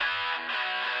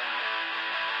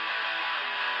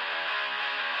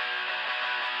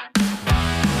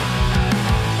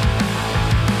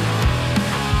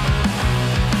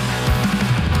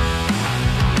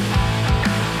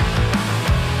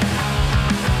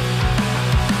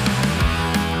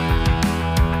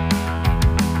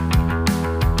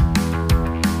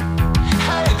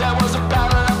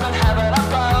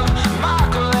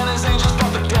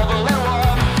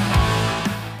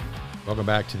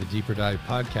back to the Deeper Dive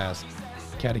Podcast,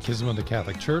 Catechism of the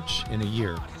Catholic Church in a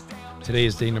Year. Today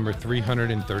is day number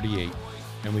 338,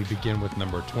 and we begin with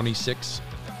number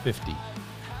 2650.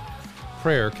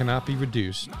 Prayer cannot be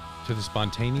reduced to the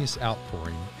spontaneous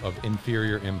outpouring of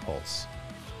inferior impulse.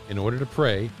 In order to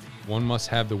pray, one must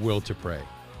have the will to pray.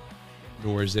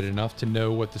 Nor is it enough to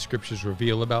know what the Scriptures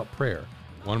reveal about prayer.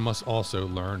 One must also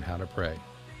learn how to pray.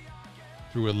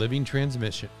 Through a living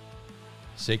transmission,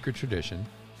 sacred tradition,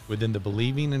 within the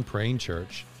believing and praying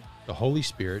church, the Holy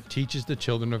Spirit teaches the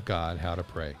children of God how to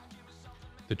pray.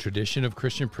 The tradition of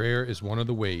Christian prayer is one of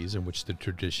the ways in which the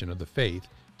tradition of the faith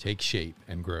takes shape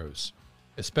and grows,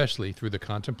 especially through the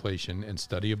contemplation and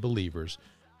study of believers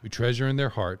who treasure in their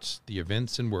hearts the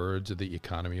events and words of the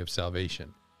economy of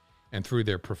salvation, and through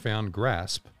their profound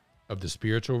grasp of the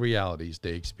spiritual realities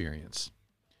they experience.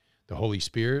 The Holy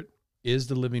Spirit is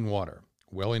the living water,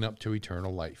 welling up to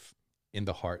eternal life in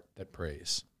the heart that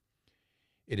prays.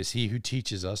 It is He who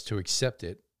teaches us to accept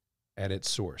it at its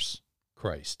source,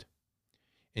 Christ.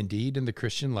 Indeed, in the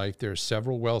Christian life, there are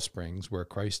several well springs where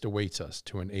Christ awaits us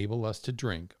to enable us to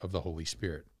drink of the Holy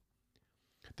Spirit.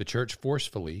 The Church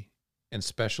forcefully and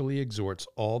specially exhorts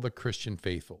all the Christian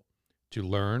faithful to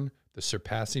learn the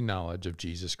surpassing knowledge of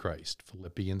Jesus Christ,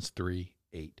 Philippians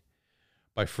 3:8.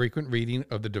 By frequent reading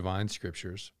of the divine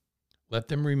Scriptures, let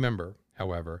them remember,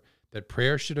 however, that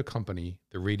prayer should accompany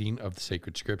the reading of the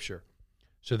sacred Scripture,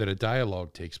 so that a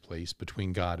dialogue takes place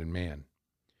between God and man.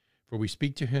 For we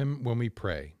speak to Him when we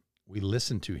pray, we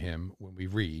listen to Him when we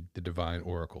read the divine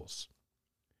oracles.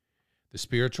 The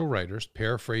spiritual writers,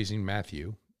 paraphrasing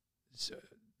Matthew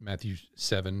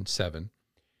 7:7,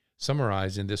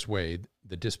 summarize in this way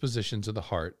the dispositions of the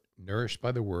heart nourished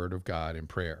by the Word of God in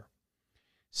prayer.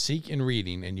 Seek in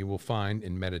reading, and you will find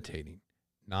in meditating.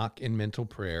 Knock in mental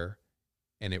prayer,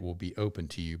 and it will be open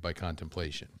to you by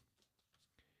contemplation.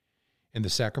 In the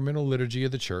sacramental liturgy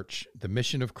of the Church, the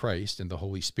mission of Christ and the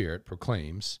Holy Spirit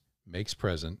proclaims, makes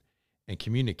present, and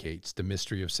communicates the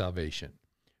mystery of salvation,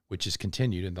 which is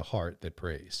continued in the heart that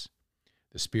prays.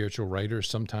 The spiritual writers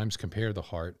sometimes compare the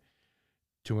heart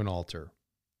to an altar.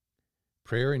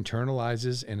 Prayer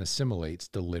internalizes and assimilates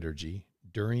the liturgy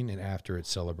during and after its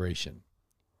celebration,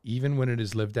 even when it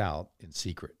is lived out in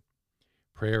secret.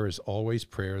 Prayer is always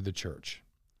prayer of the Church.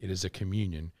 It is a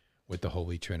communion with the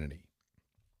Holy Trinity.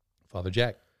 Father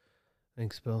Jack.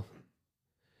 Thanks, Bill.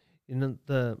 You know,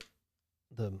 the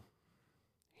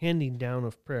handing down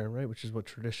of prayer, right, which is what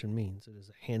tradition means. It is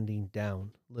a handing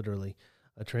down, literally.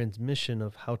 A transmission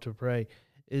of how to pray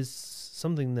is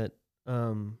something that,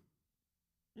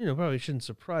 probably shouldn't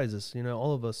surprise us. You know,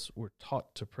 all of us were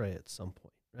taught to pray at some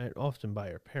point, right? Often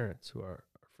by our parents, who are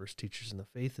our first teachers in the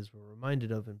faith, as we're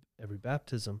reminded of in every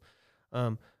baptism.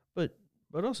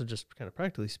 But also just kind of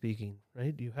practically speaking,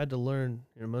 right? You had to learn,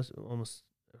 almost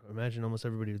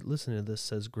everybody listening to this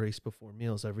says grace before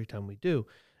meals every time we do.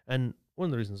 And one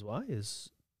of the reasons why is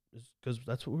because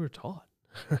that's what we were taught,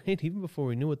 right? Even before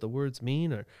we knew what the words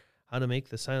mean or how to make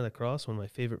the sign of the cross. One of my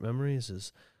favorite memories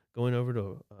is going over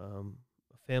to a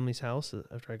family's house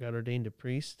after I got ordained a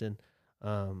priest, and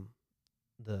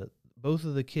both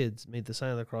of the kids made the sign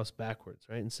of the cross backwards,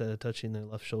 right? Instead of touching their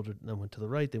left shoulder and then went to the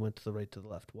right, they went to the right to the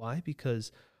left. Why?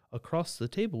 Because across the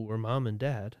table were mom and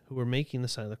dad who were making the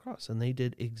sign of the cross, and they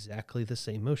did exactly the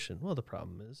same motion. Well, the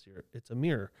problem is it's a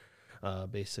mirror,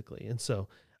 basically. And so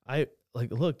I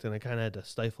looked, and I kind of had to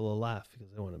stifle a laugh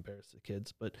because I don't want to embarrass the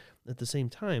kids. But at the same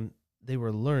time, they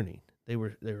were learning. They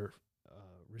were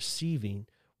receiving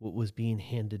what was being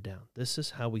handed down. This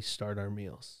is how we start our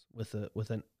meals, with a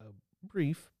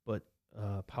brief but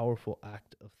powerful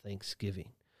act of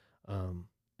thanksgiving.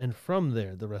 And from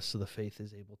there, the rest of the faith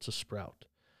is able to sprout.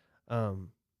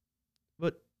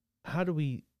 But how do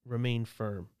we remain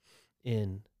firm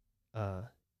in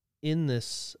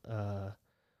this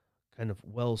kind of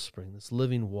wellspring, this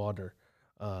living water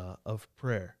of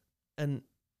prayer? And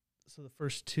so the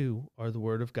first two are the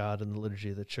Word of God and the liturgy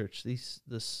of the Church.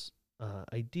 This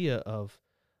idea of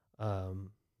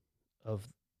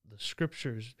the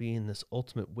Scriptures being this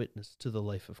ultimate witness to the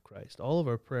life of Christ. All of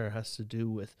our prayer has to do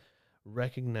with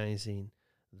recognizing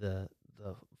the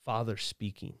Father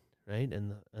speaking, right?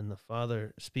 And the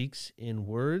Father speaks in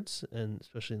words, and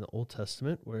especially in the Old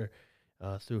Testament, where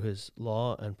through His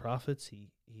law and prophets,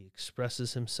 He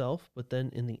expresses Himself, but then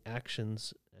in the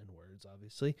actions and words,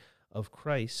 obviously, of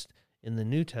Christ in the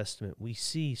New Testament, we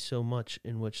see so much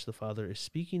in which the Father is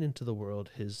speaking into the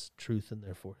world His truth and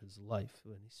therefore His life.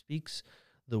 When He speaks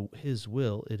His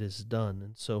will, it is done.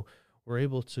 And so we're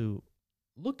able to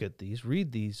look at these,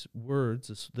 read these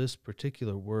words, this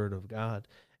particular Word of God,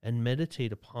 and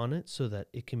meditate upon it so that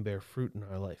it can bear fruit in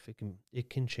our life. It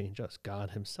can change us.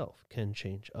 God himself can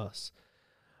change us.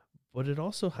 But it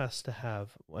also has to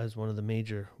have, as one of the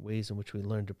major ways in which we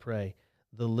learn to pray,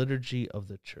 the liturgy of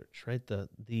the church, right?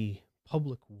 The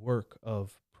public work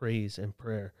of praise and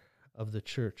prayer of the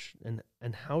church.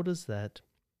 And how does that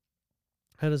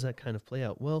kind of play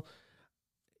out? Well,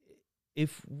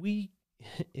 if we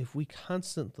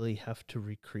constantly have to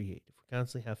recreate, if we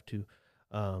constantly have to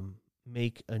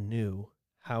make anew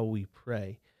how we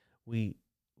pray, we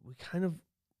kind of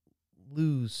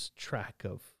lose track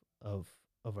of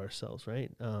ourselves,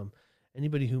 right?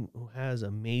 Anybody who has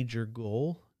a major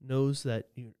goal knows that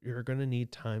you're going to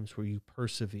need times where you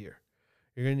persevere.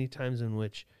 You're going to need times in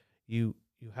which you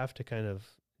have to kind of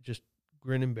just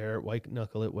grin and bear it, white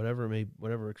knuckle it,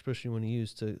 whatever expression you want to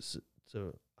use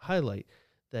to highlight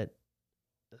that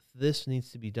this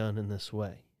needs to be done in this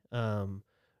way.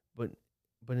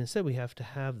 But instead we have to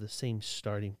have the same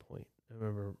starting point. I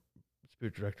remember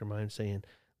spiritual director of mine saying,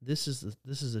 this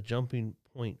is a jumping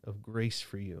point of grace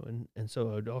for you. And so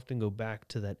I would often go back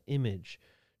to that image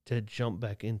to jump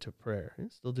back into prayer.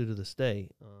 And still do to this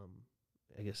day,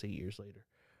 I guess 8 years later.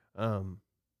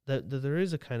 That there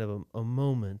is a kind of a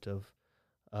moment of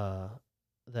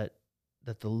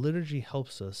that the liturgy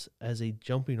helps us as a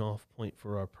jumping off point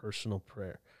for our personal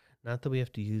prayer. Not that we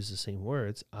have to use the same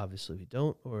words, obviously we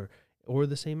don't, or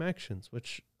the same actions,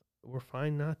 which we're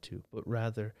fine not to, but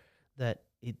rather that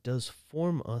it does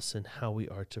form us in how we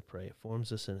are to pray. It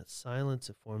forms us in its silence.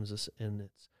 It forms us in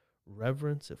its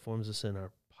reverence. It forms us in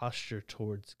our posture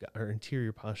towards God, our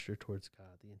interior posture towards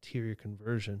God, the interior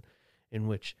conversion in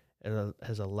which it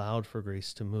has allowed for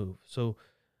grace to move. So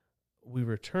we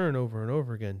return over and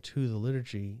over again to the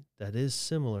liturgy that is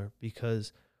similar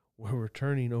because we're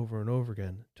returning over and over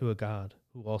again to a God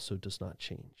who also does not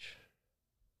change.